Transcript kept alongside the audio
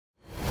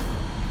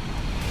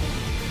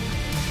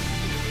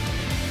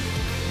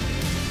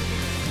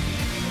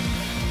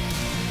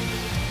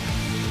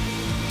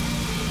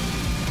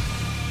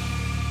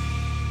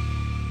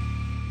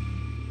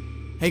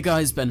Hey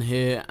guys, Ben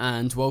here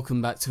and welcome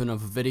back to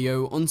another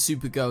video on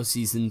Supergirl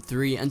Season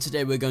 3, and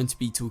today we're going to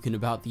be talking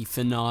about the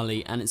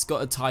finale, and it's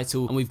got a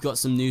title and we've got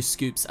some new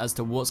scoops as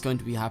to what's going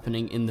to be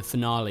happening in the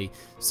finale.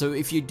 So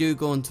if you do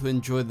go on to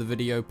enjoy the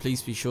video,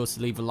 please be sure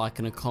to leave a like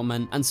and a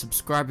comment and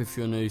subscribe if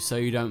you're new so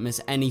you don't miss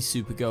any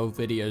Supergirl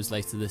videos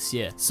later this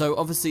year. So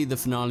obviously the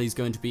finale is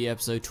going to be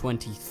episode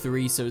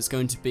 23, so it's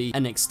going to be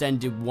an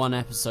extended one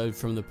episode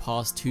from the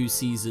past 2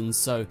 seasons.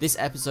 So this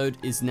episode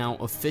is now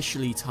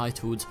officially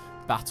titled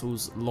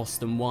Battles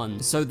Lost and Won,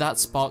 so that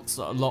sparks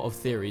a lot of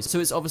theories. So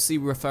it's obviously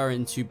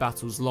referring to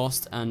battles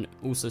lost and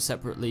also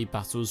separately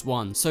battles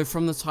won. So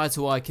from the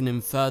title I can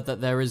infer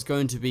that there is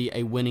going to be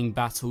a winning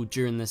battle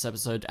during this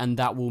episode, and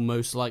that will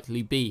most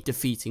likely be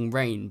defeating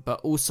Reign, but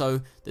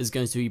also there's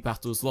going to be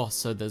battles lost,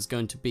 so there's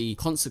going to be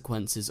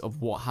consequences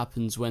of what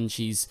happens when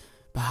she's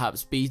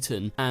perhaps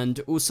beaten.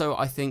 And also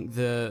I think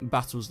the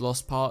battles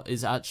lost part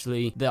is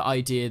actually the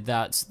idea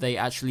that they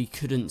actually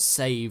couldn't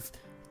save,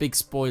 big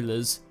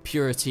spoilers,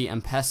 Purity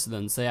and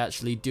Pestilence. They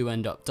actually do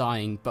end up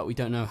dying, but we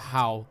don't know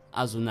how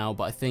as of now,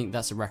 but I think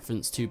that's a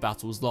reference to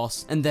battles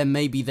lost. And then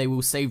maybe they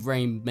will save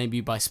Reign,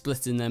 maybe by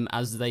splitting them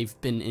as they've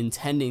been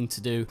intending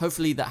to do.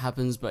 Hopefully that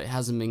happens, but it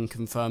hasn't been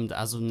confirmed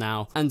as of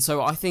now. And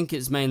so I think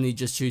it's mainly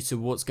just due to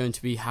what's going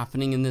to be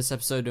happening in this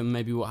episode, and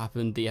maybe what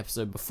happened the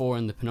episode before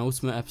in the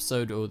penultimate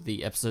episode, or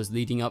the episodes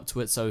leading up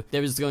to it. So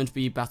there is going to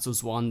be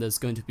battles won, there's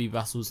going to be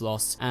battles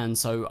lost, and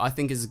so I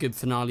think it's a good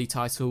finale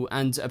title.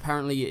 And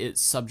apparently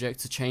it's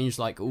subject to change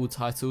like all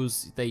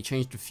titles. They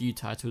changed a few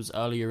titles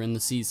earlier in the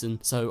season,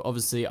 so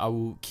obviously I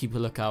will keep a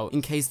lookout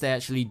in case they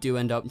actually do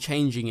end up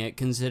changing it,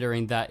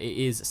 considering that it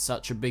is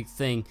such a big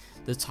thing.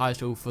 The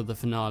title for the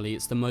finale,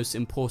 it's the most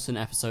important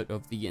episode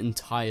of the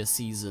entire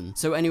season.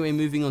 So anyway,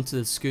 moving on to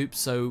the scoop.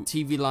 So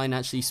TV Line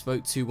actually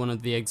spoke to one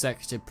of the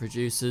executive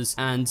producers,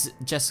 and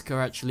Jessica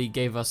actually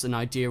gave us an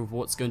idea of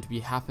what's going to be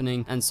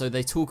happening. And so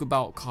they talk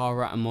about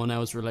Kara and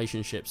Mon-El's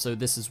relationship. So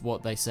this is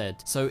what they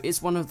said. So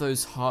it's one of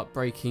those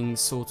heartbreaking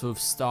sort of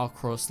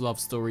star-crossed love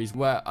stories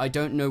where I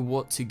don't know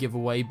what to give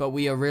away, but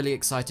we are really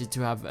excited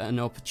to have an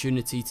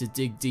opportunity to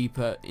dig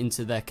deeper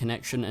into their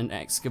connection and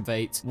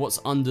excavate what's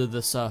under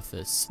the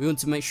surface. We want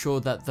to make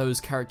sure that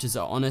those characters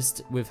are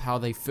honest with how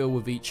they feel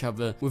with each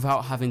other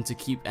without having to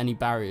keep any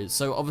barriers.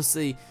 So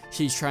obviously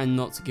she's trying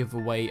not to give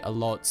away a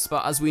lot,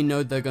 but as we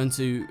know, they're going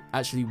to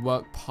actually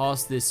work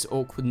past this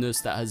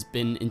awkwardness that has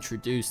been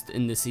introduced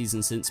in this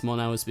season since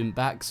Mon-El has been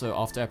back. So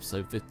after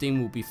episode 15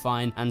 we'll be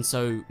fine, and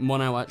so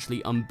Mon-El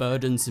actually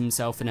unburdens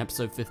himself in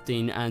episode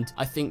 15, and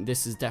I think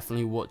this is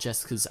definitely what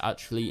Jessica's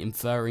actually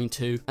inferring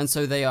to. And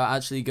so they are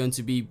actually going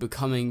to be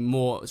becoming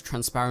more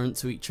transparent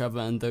to each other,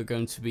 and they're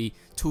going to be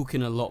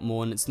talking a lot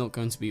more, and it's not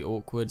going to be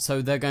awkward.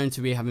 So they're going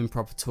to be having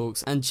proper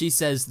talks, and she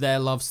says their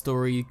love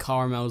story,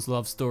 Karamel's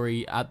love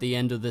story at the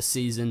end of the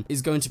season,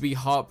 is going to be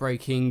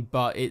heartbreaking,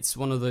 but it's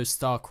one of those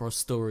star-crossed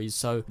stories.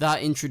 So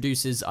that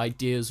introduces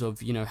ideas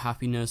of, you know,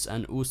 happiness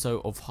and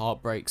also of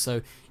heartbreak.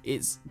 So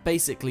it's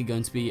basically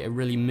going to be a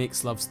really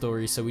mixed love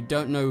story. So we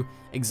don't know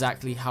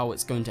exactly how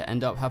it's going to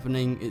end up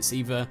happening. It's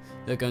either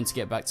they're going to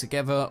get back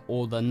together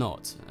or they're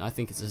not. I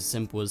think it's as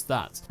simple as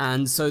that.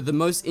 And so the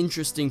most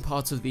interesting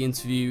part of the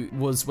interview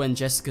was when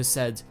Jessica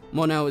said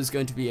Mon-El is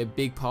going to be a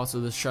big part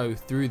of the show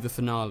through the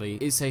finale.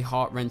 It's a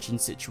heart-wrenching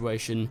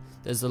situation.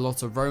 There's a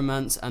lot of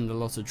romance and a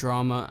lot of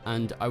drama,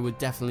 and I would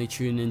definitely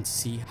tune in to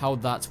see how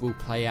that will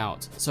play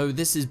out. So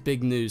this is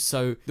big news.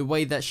 So the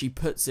way that she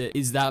puts it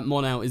is that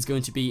Mon-El is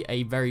going to be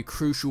a very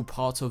crucial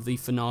part of the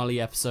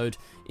finale episode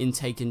in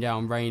taking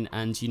down Reign,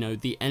 and you know,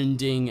 the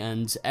ending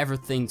and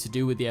everything to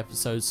do with the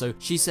episode. So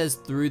she says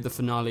through the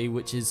finale,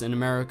 which is an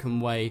American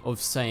way of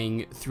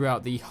saying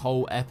throughout the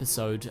whole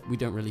episode. We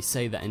don't really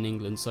say that in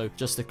England, so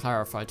just to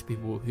clarify to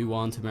people who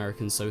aren't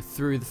American, so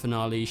through the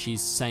finale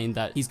she's saying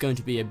that he's going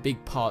to be a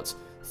big part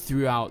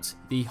throughout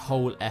the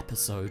whole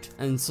episode,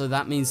 and so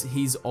that means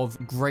he's of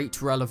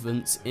great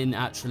relevance in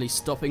actually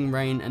stopping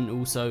Reign, and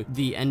also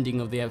the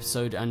ending of the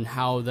episode and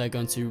how they're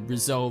going to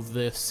resolve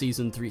the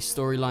season 3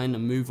 storyline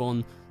and move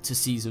on to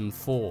season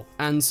 4.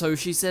 And so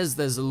she says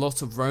there's a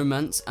lot of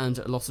romance and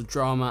a lot of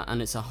drama,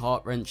 and it's a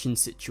heart-wrenching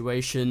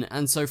situation,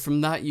 and so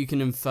from that you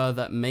can infer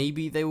that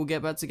maybe they will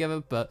get back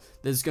together, but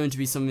there's going to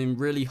be something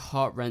really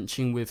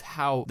heart-wrenching with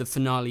how the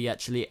finale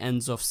actually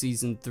ends off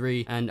season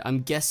 3, and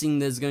I'm guessing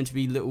there's going to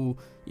be little,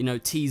 you know,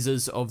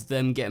 teasers of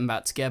them getting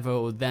back together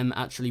or them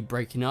actually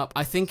breaking up.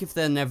 I think if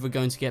they're never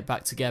going to get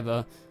back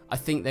together, I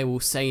think they will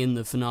say in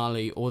the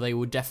finale, or they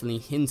will definitely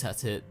hint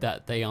at it,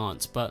 that they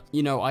aren't. But,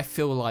 you know, I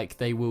feel like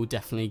they will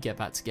definitely get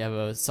back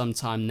together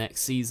sometime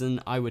next season,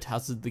 I would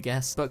hazard the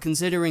guess. But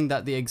considering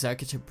that the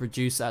executive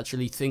producer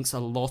actually thinks a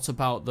lot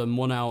about the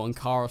Mon-El and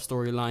Kara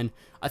storyline,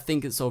 I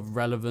think it's of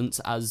relevance,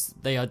 as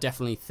they are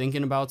definitely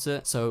thinking about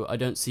it, so I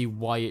don't see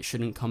why it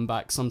shouldn't come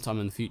back sometime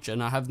in the future.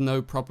 And I have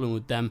no problem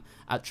with them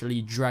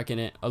actually dragging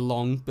it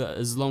along, but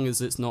as long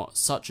as it's not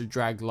such a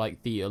drag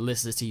like the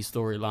Elicity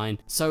storyline.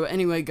 So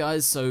anyway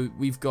guys, so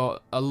we've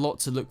got a lot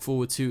to look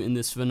forward to in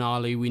this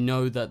finale. We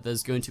know that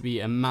there's going to be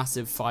a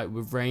massive fight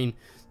with Reign.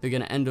 they're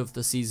going to end off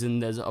the season.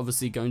 There's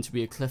obviously going to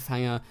be a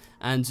cliffhanger,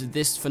 and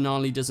this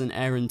finale doesn't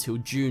air until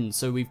June,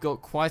 so we've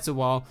got quite a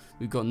while.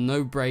 We've got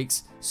no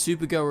breaks.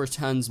 Supergirl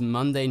returns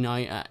Monday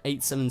night at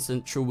 8/7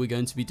 Central. We're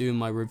going to be doing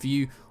my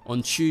review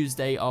on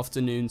Tuesday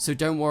afternoon, so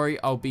don't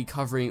worry, I'll be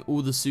covering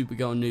all the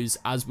Supergirl news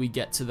as we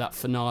get to that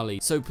finale.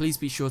 So please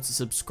be sure to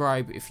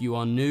subscribe if you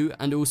are new,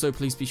 and also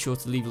please be sure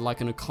to leave a like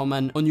and a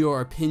comment on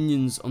your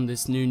opinions on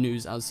this new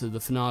news as to the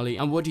finale,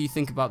 and what do you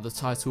think about the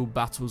title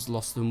Battles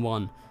Lost and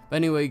Won. But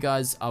anyway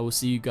guys, I will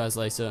see you guys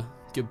later.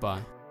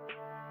 Goodbye.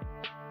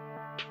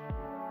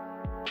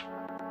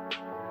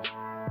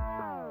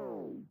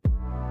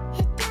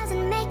 It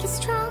doesn't make us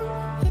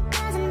strong, it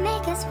doesn't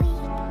make us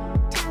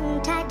weak.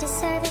 Tongue tied to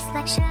service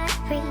like shark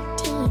free.